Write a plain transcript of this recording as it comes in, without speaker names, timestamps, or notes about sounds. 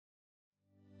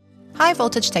High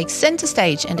Voltage takes center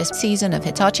stage in this season of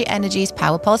Hitachi Energy's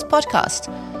Power Pulse podcast.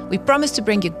 We promise to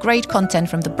bring you great content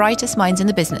from the brightest minds in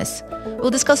the business.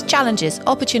 We'll discuss challenges,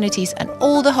 opportunities, and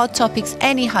all the hot topics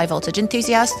any high voltage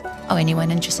enthusiast, or anyone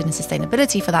interested in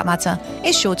sustainability for that matter,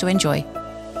 is sure to enjoy.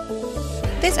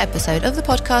 This episode of the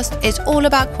podcast is all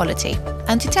about quality.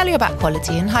 And to tell you about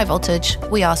quality in high voltage,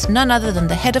 we asked none other than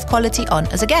the head of quality on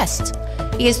as a guest.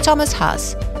 He is Thomas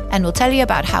Haas, and will tell you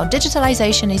about how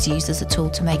digitalization is used as a tool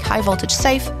to make high voltage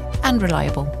safe and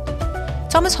reliable.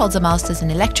 Thomas holds a master's in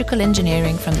electrical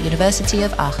engineering from the University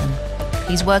of Aachen.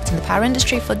 He's worked in the power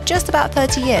industry for just about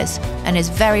 30 years and is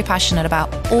very passionate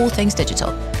about all things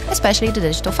digital, especially the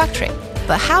digital factory.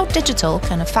 But how digital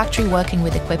can a factory working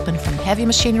with equipment from heavy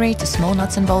machinery to small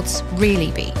nuts and bolts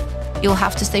really be? You'll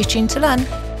have to stay tuned to learn.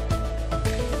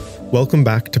 Welcome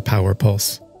back to Power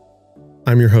Pulse.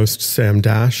 I'm your host, Sam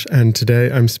Dash, and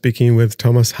today I'm speaking with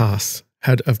Thomas Haas,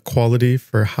 Head of Quality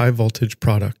for High Voltage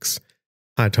Products.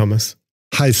 Hi, Thomas.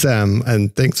 Hi, Sam,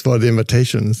 and thanks for the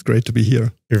invitation. It's great to be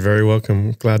here. You're very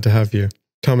welcome. Glad to have you.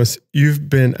 Thomas, you've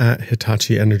been at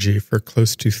Hitachi Energy for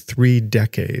close to 3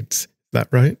 decades. Is that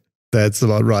right? That's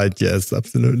about right. Yes,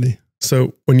 absolutely.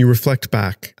 So when you reflect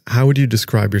back, how would you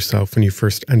describe yourself when you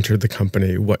first entered the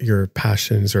company, what your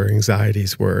passions or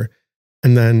anxieties were?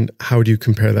 And then how do you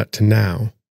compare that to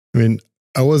now?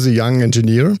 I was a young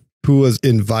engineer who was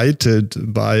invited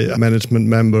by a management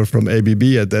member from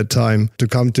ABB at that time to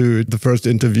come to the first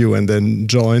interview and then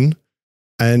join.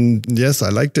 And yes, I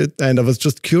liked it. And I was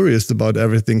just curious about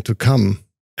everything to come.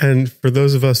 And for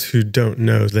those of us who don't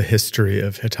know the history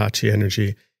of Hitachi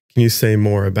Energy, can you say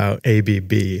more about ABB?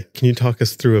 Can you talk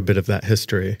us through a bit of that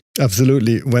history?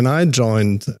 Absolutely. When I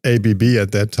joined ABB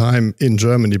at that time, in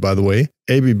Germany, by the way,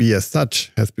 ABB as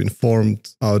such has been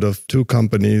formed out of 2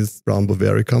 companies, Brown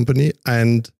Boveri Company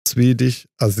and Swedish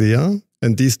ASEA.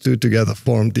 And these 2 together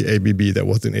formed the ABB that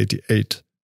was in 1988.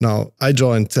 Now, I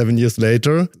joined 7 years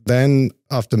later. Then,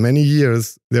 after many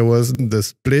years, there was the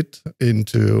split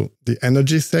into the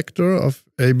energy sector of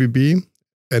ABB,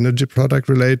 energy product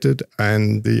related,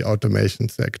 and the automation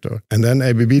sector. And then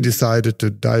ABB decided to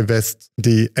divest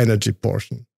the energy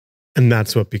portion. And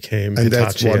that's what became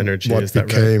Hitachi Energy. What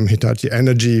became Hitachi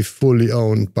Energy, fully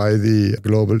owned by the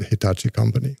global Hitachi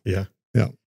company. Yeah.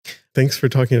 Thanks for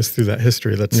talking us through that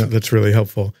history. That's really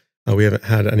helpful. We haven't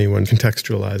had anyone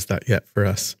contextualize that yet for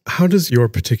us. How does your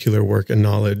particular work and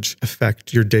knowledge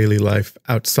affect your daily life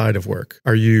outside of work?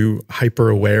 Are you hyper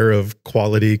aware of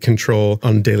quality control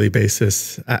on a daily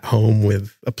basis at home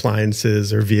with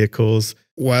appliances or vehicles?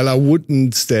 Well, I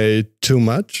wouldn't say too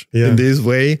much in this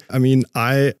way.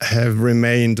 I have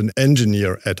remained an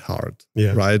engineer at heart,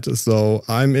 right? So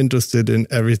I'm interested in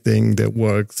everything that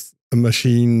works. A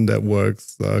machine that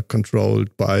works controlled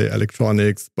by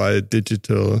electronics, by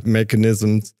digital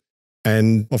mechanisms.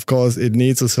 And of course, it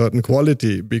needs a certain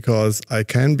quality because I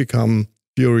can become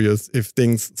furious if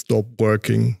things stop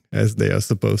working as they are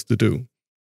supposed to do.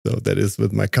 So that is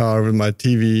with my car, with my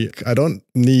TV. I don't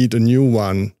need a new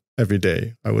one every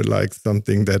day. I would like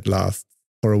something that lasts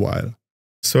for a while.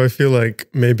 So I feel like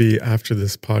maybe after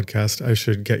this podcast, I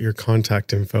should get your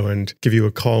contact info and give you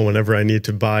a call whenever I need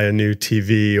to buy a new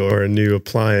TV or a new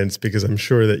appliance, because I'm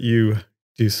sure that you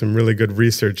do some really good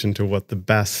research into what the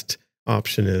best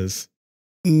option is.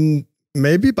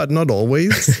 Maybe, but not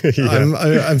always.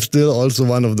 I'm still also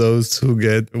one of those who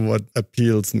get what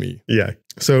appeals me. Yeah.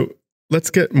 So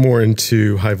let's get more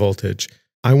into high voltage.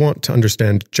 I want to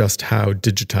understand just how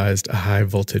digitized a high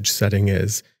voltage setting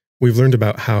is. We've learned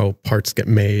about how parts get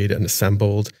made and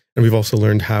assembled, and we've also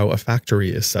learned how a factory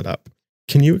is set up.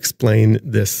 Can you explain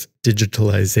this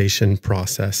digitalization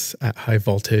process at high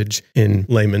voltage in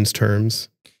layman's terms?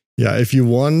 Yeah, if you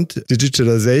want,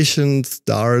 digitalization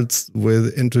starts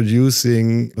with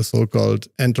introducing a so-called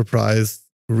enterprise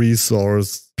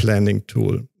resource planning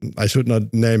tool. I should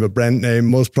not name a brand name,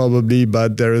 most probably,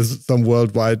 but there is some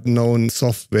worldwide known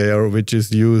software which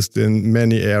is used in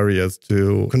many areas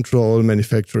to control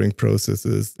manufacturing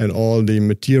processes and all the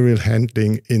material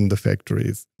handling in the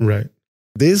factories. Right.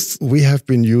 This we have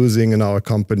been using in our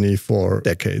company for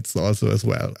decades also as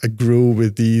well. I grew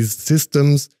with these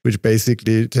systems which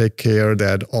basically take care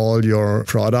that all your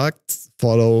products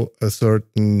follow a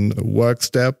certain work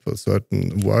step, a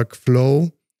certain workflow,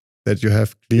 that you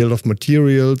have clear of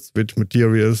materials, which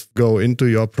materials go into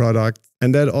your product,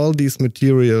 and that all these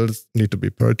materials need to be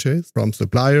purchased from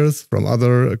suppliers, from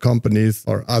other companies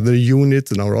or other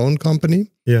units in our own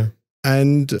company. Yeah.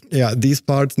 And these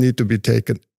parts need to be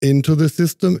taken into the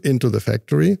system, into the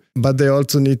factory, but they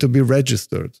also need to be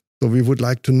registered. So we would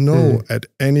like to know at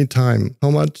any time how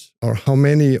much or how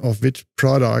many of which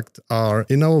product are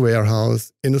in our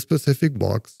warehouse, in a specific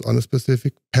box, on a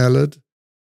specific pallet.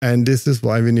 And this is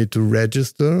why we need to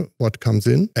register what comes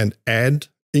in and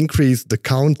increase the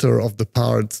counter of the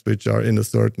parts which are in a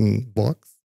certain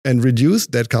box and reduce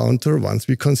that counter once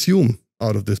we consume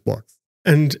out of this box.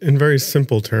 And in very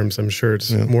simple terms, I'm sure it's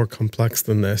more complex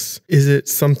than this. Is it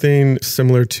something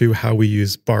similar to how we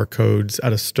use barcodes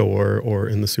at a store or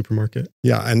in the supermarket?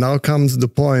 Yeah, and now comes the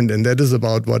point, and that is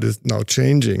about what is now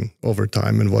changing over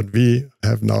time and what we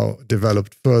have now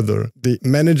developed further. The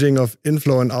managing of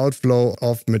inflow and outflow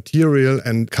of material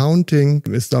and counting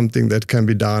is something that can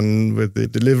be done with the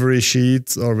delivery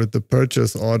sheets or with the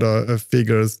purchase order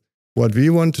figures. What we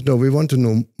want to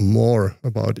know more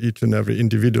about each and every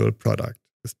individual product,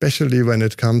 especially when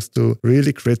it comes to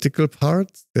really critical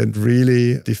parts that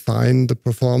really define the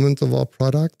performance of our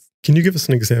products. Can you give us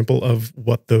an example of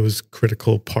what those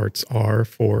critical parts are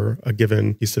for a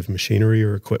given piece of machinery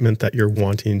or equipment that you're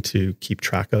wanting to keep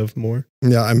track of more?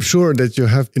 Yeah, I'm sure that you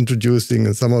have introducing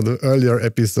in some of the earlier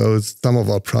episodes some of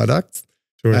our products.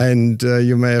 Sure. And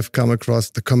you may have come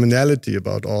across the commonality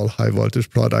about all high voltage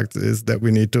products is that we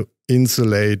need to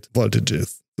insulate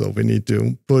voltages. So we need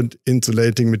to put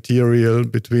insulating material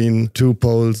between two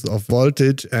poles of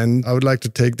voltage. And I would like to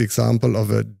take the example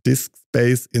of a disk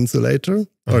space insulator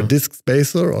or disk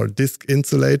spacer or disk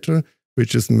insulator,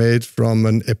 which is made from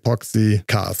an epoxy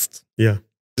cast. Yeah.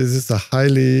 This is a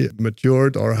highly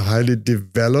matured or highly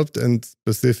developed and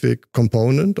specific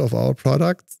component of our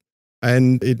products.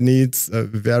 And it needs a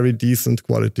very decent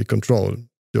quality control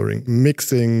during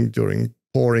mixing, during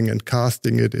pouring and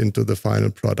casting it into the final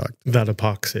product. That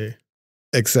epoxy.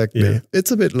 Exactly. Yeah.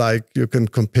 It's a bit like you can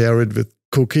compare it with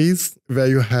cookies where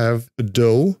you have a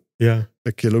dough,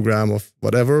 a kilogram of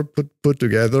whatever put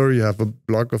together. You have a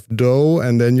block of dough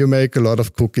and then you make a lot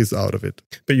of cookies out of it.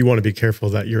 But you want to be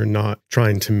careful that you're not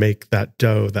trying to make that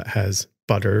dough that has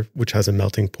butter, which has a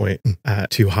melting point at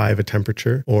too high of a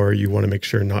temperature, or you want to make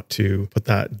sure not to put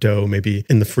that dough maybe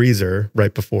in the freezer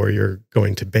right before you're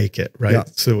going to bake it, right? Yeah.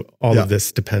 So all of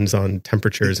this depends on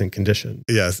temperatures and conditions.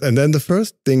 Yes. And then the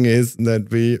first thing is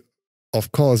that we,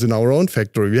 of course, in our own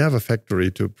factory, we have a factory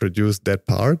to produce that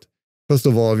part. First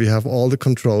of all, we have all the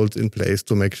controls in place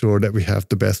to make sure that we have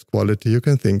the best quality you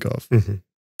can think of.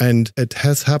 And it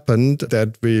has happened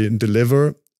that we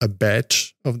deliver a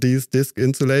batch of these disk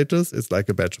insulators. It's like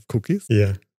a batch of cookies.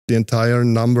 Yeah. The entire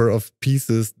number of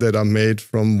pieces that are made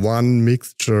from one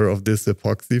mixture of this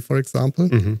epoxy, for example,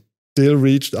 still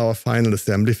reached our final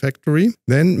assembly factory.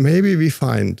 Then maybe we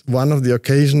find one of the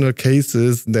occasional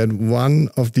cases that one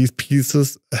of these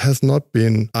pieces has not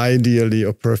been ideally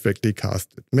or perfectly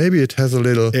casted. Maybe it has a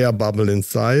little air bubble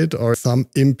inside or some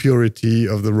impurity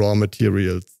of the raw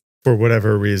materials. For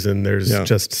whatever reason, there's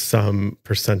just some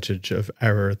percentage of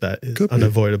error that is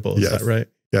unavoidable. Is that right?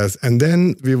 Yes. And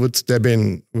then we would step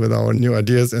in with our new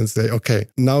ideas and say, okay,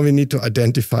 now we need to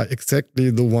identify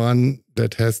exactly the one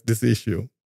that has this issue.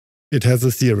 It has a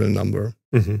serial number.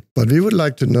 But we would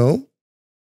like to know,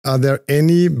 are there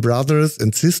any brothers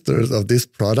and sisters of this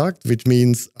product, which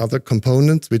means other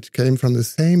components which came from the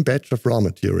same batch of raw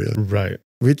material,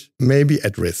 which may be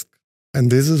at risk?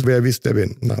 And this is where we step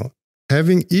in now.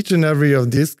 Having each and every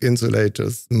of these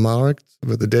insulators marked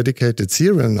with a dedicated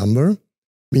serial number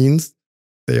means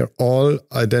they are all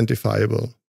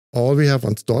identifiable. All we have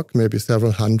on stock, maybe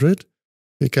several hundred,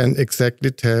 we can exactly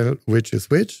tell which is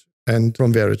which and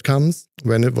from where it comes,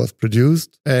 when it was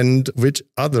produced, and which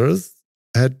others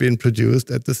had been produced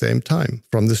at the same time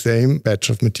from the same batch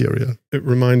of material. It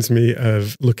reminds me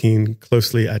of looking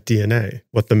closely at DNA,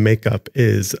 what the makeup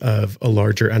is of a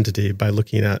larger entity by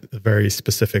looking at the very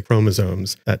specific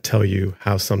chromosomes that tell you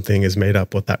how something is made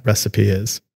up, what that recipe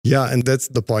is. Yeah, and that's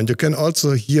the point. You can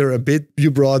also hear a bit,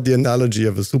 you brought the analogy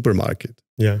of a supermarket.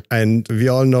 Yeah. And we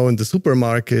all know in the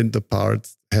supermarket, the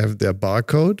parts have their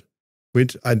barcode,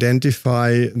 which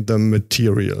identify the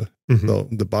material. So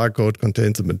the barcode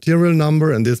contains a material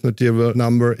number, and this material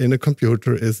number in a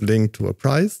computer is linked to a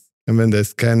price. And when they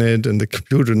scan it, and the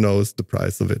computer knows the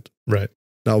price of it. Right.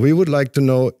 Now, we would like to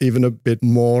know even a bit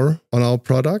more on our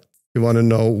product. We want to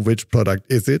know which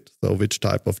product is it, so which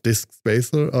type of disk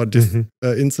spacer or disk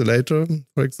insulator,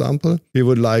 for example. We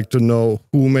would like to know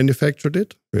who manufactured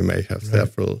it. We may have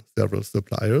several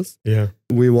suppliers. Yeah.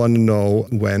 We want to know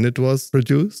when it was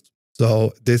produced.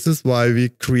 So this is why we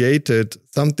created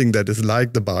something that is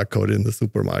like the barcode in the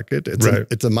supermarket.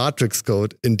 It's a matrix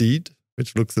code indeed,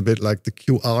 which looks a bit like the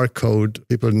QR code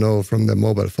people know from their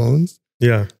mobile phones.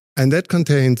 Yeah. And that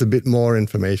contains a bit more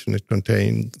information. It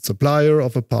contains the supplier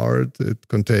of a part. It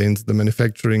contains the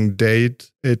manufacturing date.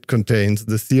 It contains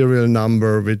the serial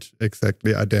number, which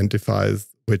exactly identifies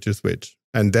which is which.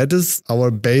 And that is our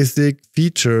basic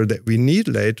feature that we need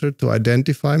later to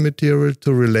identify material,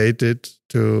 to relate it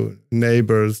to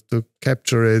neighbors, to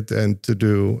capture it and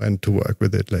to work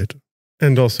with it later.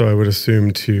 And also, I would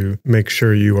assume to make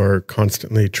sure you are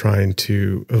constantly trying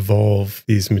to evolve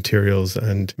these materials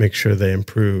and make sure they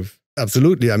improve.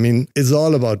 Absolutely. I mean, it's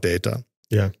all about data.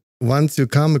 Yeah. Once you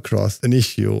come across an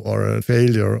issue or a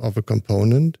failure of a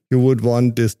component, you would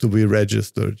want this to be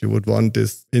registered. You would want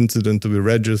this incident to be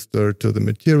registered to the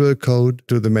material code,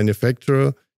 to the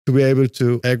manufacturer, to be able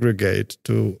to aggregate,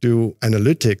 to do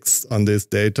analytics on this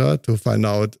data, to find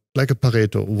out, like a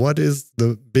Pareto, what is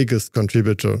the biggest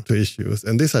contributor to issues?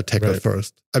 And this I tackle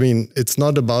first. I mean, it's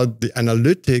not about the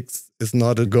analytics, it's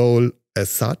not a goal as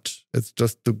such. It's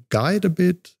just to guide a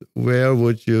bit where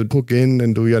would you hook in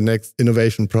and do your next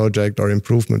innovation project or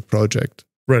improvement project.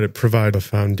 Right, it provide a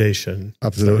foundation.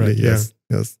 Absolutely, right?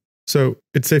 yes. So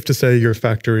it's safe to say your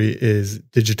factory is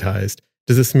digitized.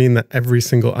 Does this mean that every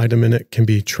single item in it can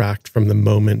be tracked from the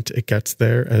moment it gets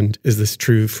there? And is this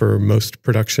true for most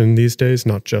production these days,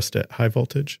 not just at high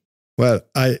voltage? Well,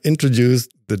 I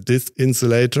introduced the disc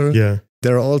insulator. Yeah.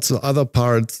 There are also other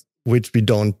parts which we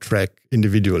don't track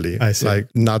individually, like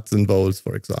nuts and bolts,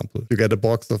 for example. You get a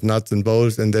box of nuts and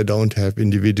bolts and they don't have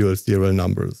individual serial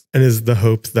numbers. And is the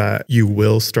hope that you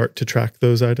will start to track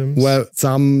those items? Well,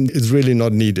 some is really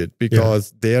not needed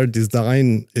because their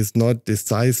design is not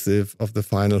decisive of the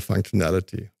final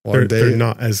functionality. Or they're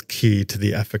not as key to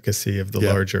the efficacy of the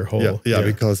larger whole. Yeah,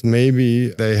 because maybe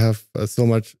they have so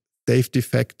much safety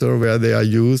factor where they are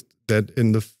used that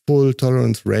in the full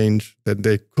tolerance range that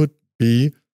they could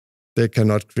be, they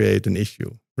cannot create an issue.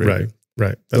 Really.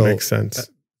 Right. That makes sense.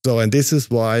 And this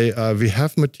is why we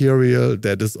have material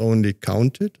that is only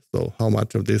counted. So how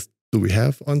much of this do we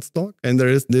have on stock? And there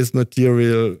is this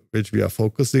material which we are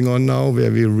focusing on now,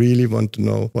 where we really want to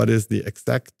know what is the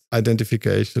exact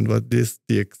identification, what is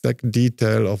the exact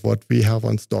detail of what we have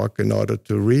on stock in order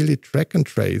to really track and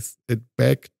trace it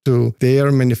back to their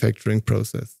manufacturing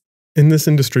process. In this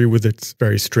industry with its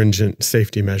very stringent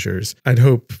safety measures, I'd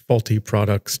hope faulty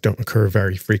products don't occur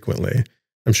very frequently.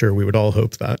 I'm sure we would all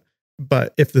hope that.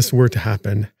 But if this were to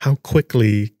happen, how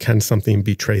quickly can something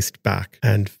be traced back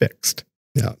and fixed?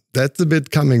 Yeah, that's a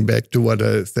bit coming back to what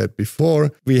I said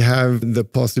before. We have the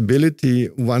possibility,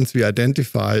 once we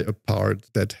identify a part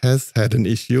that has had an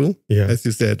issue, as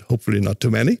you said, hopefully not too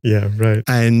many. Yeah, right.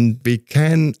 And we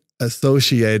can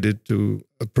associate it to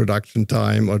a production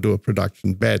time or to a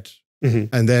production batch.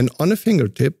 Mm-hmm. And then on a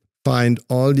fingertip, find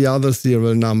all the other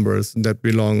serial numbers that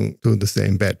belong to the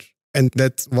same batch. And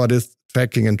that's what is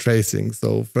tracking and tracing.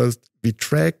 So first we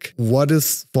track what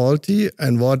is faulty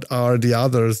and what are the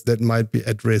others that might be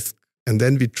at risk. And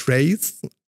then we trace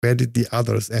where did the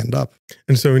others end up.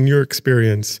 And so in your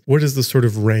experience, what is the sort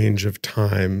of range of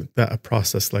time that a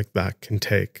process like that can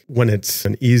take? When it's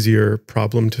an easier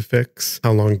problem to fix,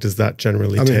 how long does that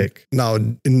generally take? Now,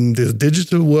 in this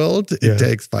digital world, it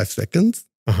takes 5 seconds.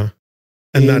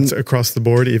 And that's across the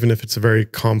board, even if it's a very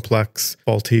complex,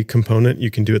 faulty component, you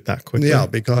can do it that quickly? Yeah,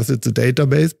 because it's a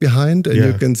database behind, and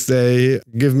you can say,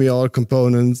 give me all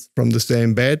components from the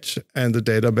same batch, and the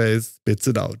database spits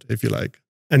it out, if you like.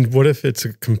 And what if it's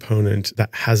a component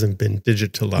that hasn't been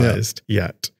digitalized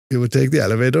yet? You would take the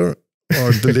elevator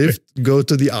or the lift, go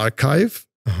to the archive,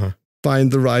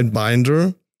 find the right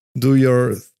binder, do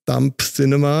your thumb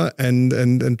cinema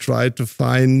and try to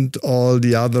find all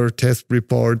the other test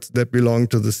reports that belong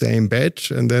to the same batch,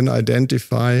 and then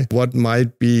identify what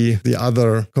might be the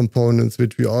other components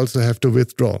which we also have to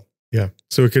withdraw. Yeah.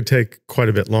 So it could take quite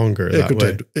a bit longer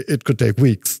It could take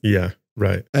weeks. Yeah.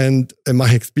 Right. And in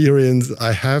my experience,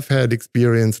 I have had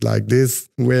experience like this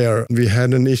where we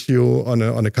had an issue on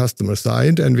a customer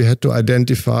side and we had to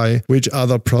identify which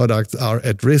other products are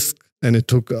at risk. And it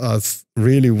took us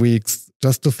really weeks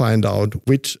just to find out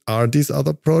which are these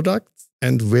other products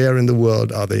and where in the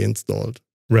world are they installed.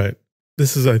 Right.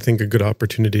 This is, I think, a good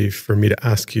opportunity for me to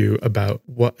ask you about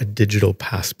what a digital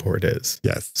passport is.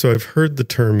 Yes. So I've heard the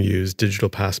term used, digital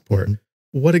passport.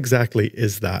 Mm-hmm. What exactly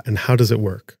is that and how does it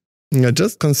work?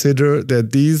 Just consider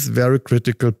that these very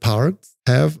critical parts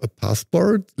have a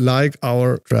passport like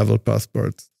our travel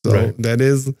passports. So that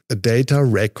is a data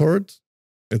record.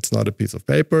 It's not a piece of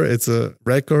paper. It's a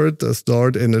record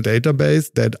stored in a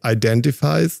database that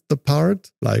identifies the part,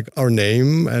 like our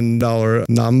name and our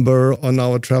number on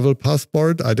our travel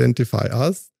passport identify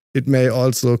us. It may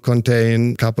also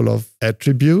contain a couple of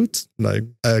attributes like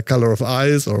a color of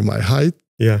eyes or my height.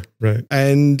 Yeah, right.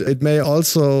 And it may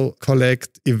also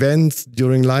collect events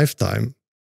during lifetime,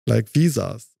 like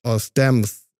visas or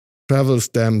stamps, travel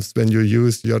stamps when you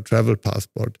use your travel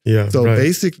passport. Yeah, so right.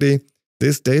 basically,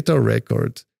 this data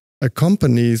record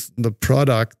accompanies the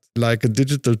product like a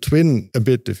digital twin a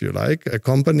bit, if you like,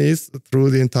 accompanies through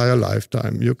the entire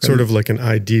lifetime. You can, sort of like an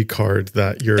ID card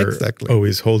that you're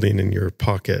always holding in your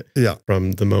pocket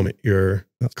from the moment you're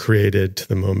created to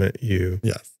the moment you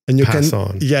and you pass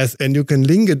on. Yes, and you can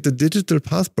link it. The digital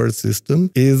passport system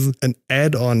is an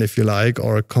add-on, if you like,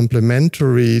 or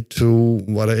complementary to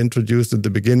what I introduced at the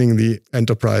beginning, the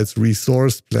enterprise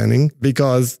resource planning,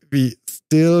 because we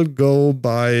still go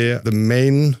by the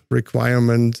main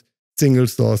requirement, single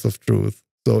source of truth.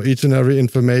 So each and every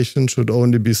information should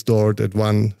only be stored at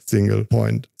one single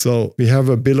point. So we have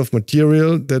a bill of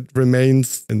material that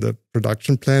remains in the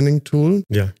production planning tool.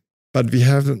 Yeah. But we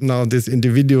have now this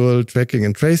individual tracking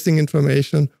and tracing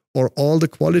information, or all the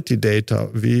quality data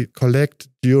we collect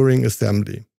during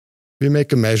assembly. We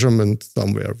make a measurement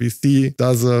somewhere. We see,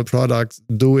 does a product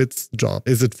do its job?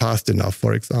 Is it fast enough?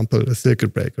 For example, a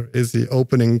circuit breaker. Is the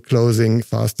opening, closing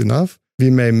fast enough? We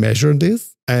may measure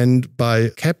this. And by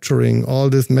capturing all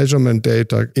this measurement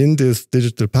data in this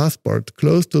digital passport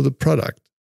close to the product,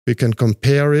 we can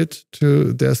compare it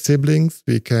to their siblings.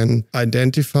 We can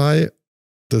identify.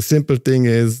 The simple thing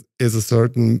is a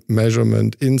certain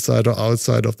measurement inside or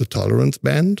outside of the tolerance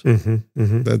band?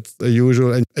 That's a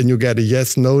usual. And you get a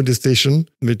yes-no decision,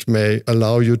 which may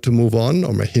allow you to move on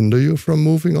or may hinder you from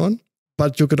moving on.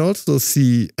 But you can also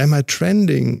see, am I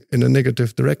trending in a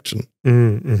negative direction?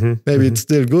 Maybe it's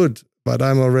still good, but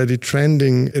I'm already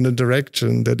trending in a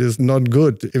direction that is not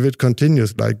good if it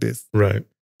continues like this. Right.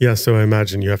 Yeah, so I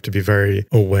imagine you have to be very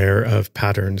aware of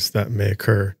patterns that may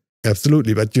occur.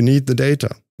 Absolutely, but you need the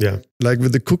data. Yeah. Like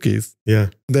with the cookies. Yeah.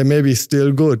 They may be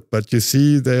still good, but you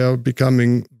see they are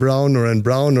becoming browner and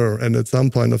browner, and at some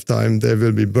point of time they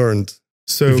will be burned.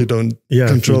 So if you don't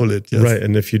control it. Yes. Right,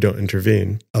 and if you don't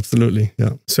intervene. Absolutely,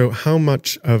 yeah. So how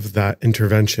much of that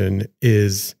intervention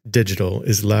is digital,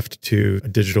 is left to a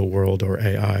digital world or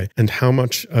AI? And how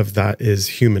much of that is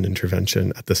human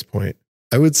intervention at this point?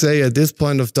 I would say at this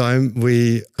point of time,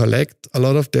 we collect a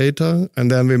lot of data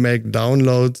and then we make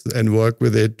downloads and work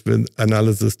with it with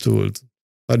analysis tools.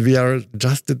 But we are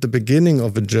just at the beginning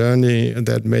of a journey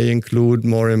that may include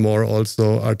more and more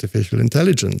also artificial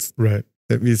intelligence. Right.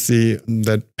 That we see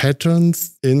that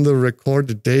patterns in the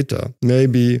recorded data,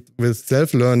 maybe with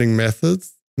self-learning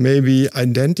methods, may be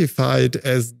identified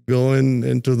as going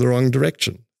into the wrong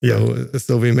direction. Yeah.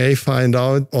 So we may find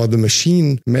out, or the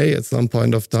machine may at some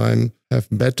point of time have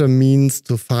better means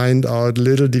to find out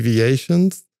little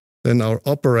deviations than our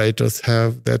operators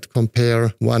have that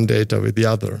compare one data with the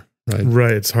other. Right.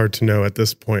 Right. It's hard to know at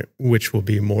this point which will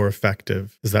be more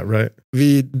effective. Is that right?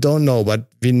 We don't know, but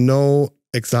we know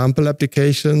example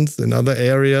applications in other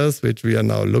areas, which we are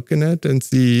now looking at and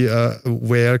see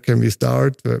where can we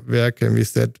start, where can we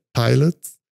set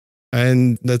pilots.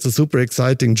 And that's a super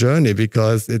exciting journey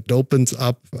because it opens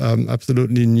up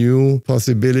absolutely new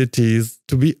possibilities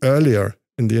to be earlier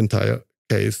in the entire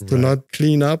case, to not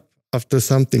clean up after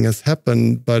something has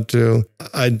happened, but to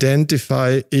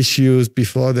identify issues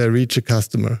before they reach a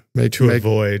customer.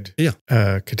 Avoid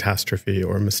a catastrophe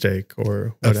or mistake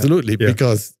or whatever. Absolutely,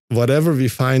 because whatever we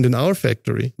find in our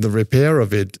factory, the repair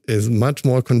of it is much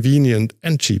more convenient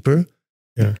and cheaper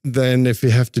than if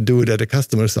we have to do it at a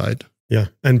customer side. Yeah.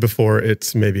 And before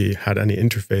it's maybe had any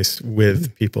interface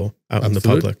with people out in the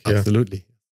public. Yeah. Absolutely.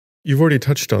 You've already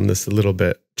touched on this a little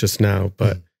bit just now,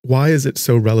 but why is it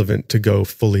so relevant to go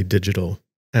fully digital?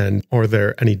 And are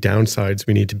there any downsides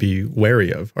we need to be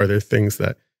wary of? Are there things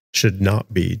that should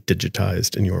not be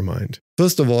digitized in your mind?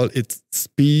 First of all, it's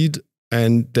speed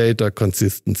and data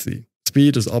consistency.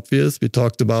 Speed is obvious. We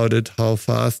talked about it, how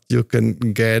fast you can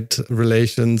get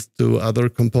relations to other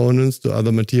components, to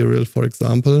other material, for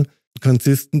example.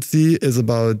 Consistency is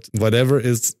about whatever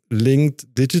is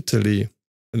linked digitally,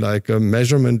 like a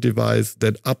measurement device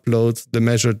that uploads the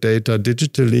measured data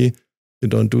digitally. You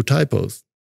don't do typos,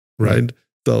 right?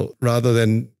 So rather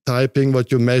than typing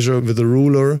what you measure with a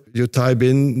ruler, you type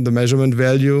in the measurement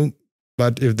value.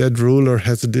 But if that ruler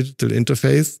has a digital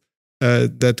interface,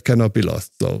 that cannot be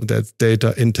lost. So that's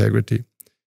data integrity.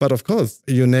 But of course,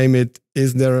 you name it,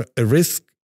 is there a risk?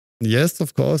 Yes,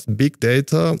 of course, big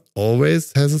data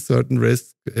always has a certain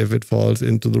risk if it falls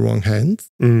into the wrong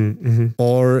hands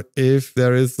or if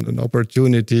there is an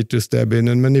opportunity to step in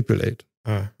and manipulate.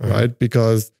 right?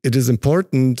 Because it is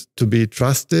important to be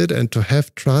trusted and to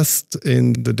have trust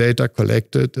in the data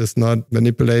collected, is not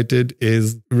manipulated,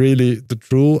 is really the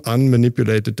true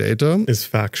unmanipulated data. Is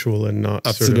factual and not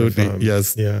absolutely, sort of,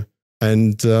 yes. Yeah.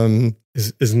 And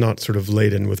is not sort of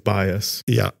laden with bias.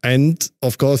 Yeah. And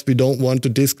of course, we don't want to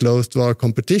disclose to our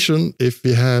competition if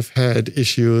we have had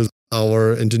issues,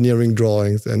 our engineering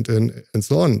drawings and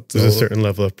so on. There's a certain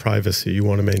level of privacy you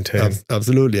want to maintain.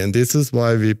 Absolutely. And this is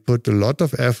why we put a lot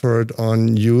of effort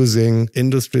on using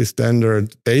industry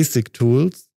standard basic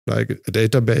tools like a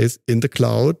database in the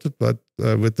cloud, but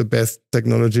with the best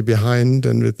technology behind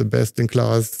and with the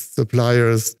best-in-class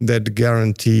suppliers that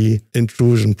guarantee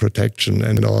intrusion protection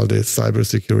and all this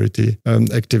cybersecurity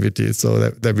activities, so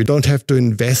that we don't have to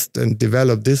invest and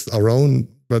develop this our own,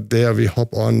 but there we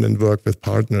hop on and work with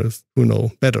partners who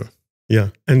know better.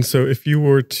 Yeah. And so if you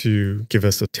were to give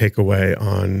us a takeaway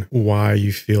on why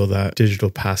you feel that digital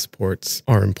passports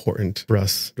are important for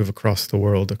us sort of across the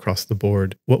world, across the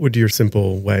board, what would your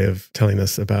simple way of telling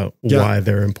us about why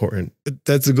they're important?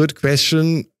 That's a good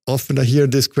question. Often I hear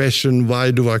this question,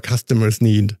 why do our customers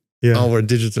need our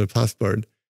digital passport?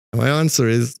 My answer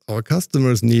is our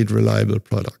customers need reliable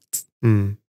products.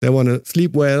 They want to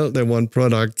sleep well. They want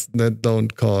products that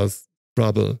don't cause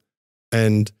trouble.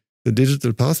 And the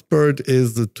digital passport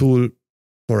is the tool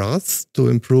for us to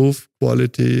improve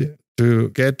quality, to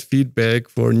get feedback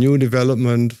for new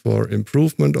development, for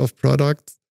improvement of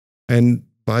products. And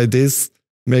by this,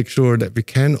 make sure that we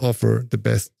can offer the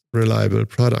best reliable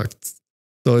products.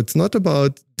 So it's not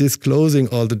about disclosing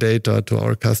all the data to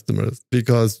our customers,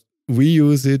 because we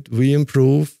use it, we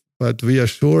improve, but we are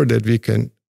sure that we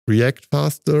can react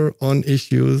faster on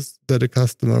issues that a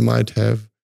customer might have.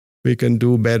 We can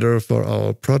do better for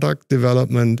our product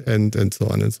development and so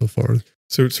on and so forth.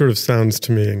 So it sort of sounds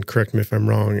to me, and correct me if I'm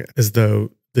wrong, as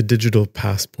though the digital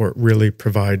passport really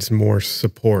provides more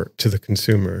support to the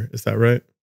consumer. Is that right?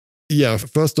 Yeah.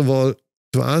 First of all,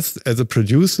 to us as a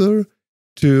producer,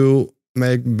 to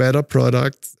make better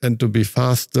products and to be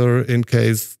faster in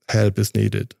case help is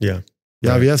needed. Yeah.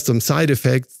 Yeah, we have some side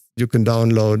effects. You can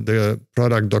download the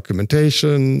product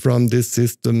documentation from this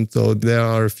system. So there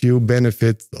are a few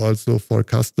benefits also for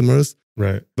customers.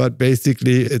 Right. But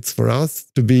basically, it's for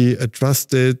us to be a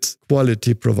trusted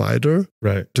quality provider,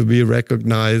 right, to be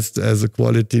recognized as a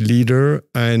quality leader,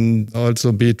 and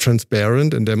also be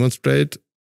transparent and demonstrate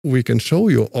we can show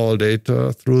you all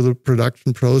data through the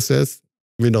production process.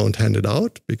 We don't hand it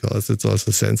out because it's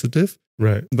also sensitive.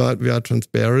 Right. But we are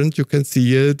transparent. You can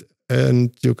see it.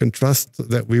 And you can trust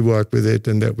that we work with it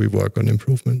and that we work on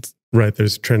improvements. Right.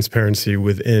 There's transparency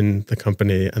within the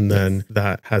company, and then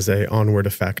that has an onward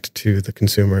effect to the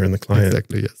consumer and the client.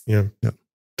 Exactly, yes. Yeah.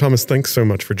 Thomas, thanks so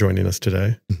much for joining us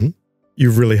today. Mm-hmm.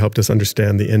 You've really helped us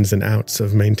understand the ins and outs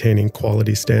of maintaining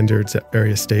quality standards at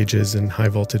various stages in high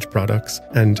voltage products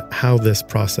and how this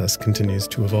process continues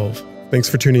to evolve. Thanks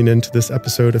for tuning in to this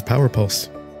episode of Power Pulse.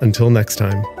 Until next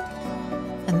time.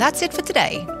 And that's it for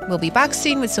today. We'll be back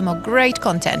soon with some more great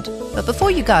content. But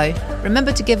before you go,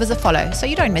 remember to give us a follow so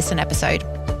you don't miss an episode.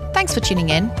 Thanks for tuning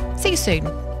in. See you soon.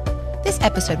 This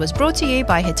episode was brought to you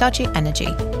by Hitachi Energy.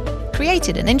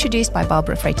 Created and introduced by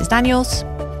Barbara Freitas-Daniels.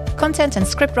 Content and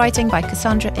script writing by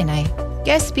Cassandra Inne.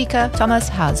 Guest speaker Thomas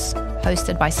Haas.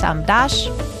 Hosted by Sam Dash.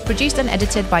 Produced and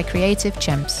edited by Creative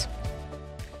Chimps.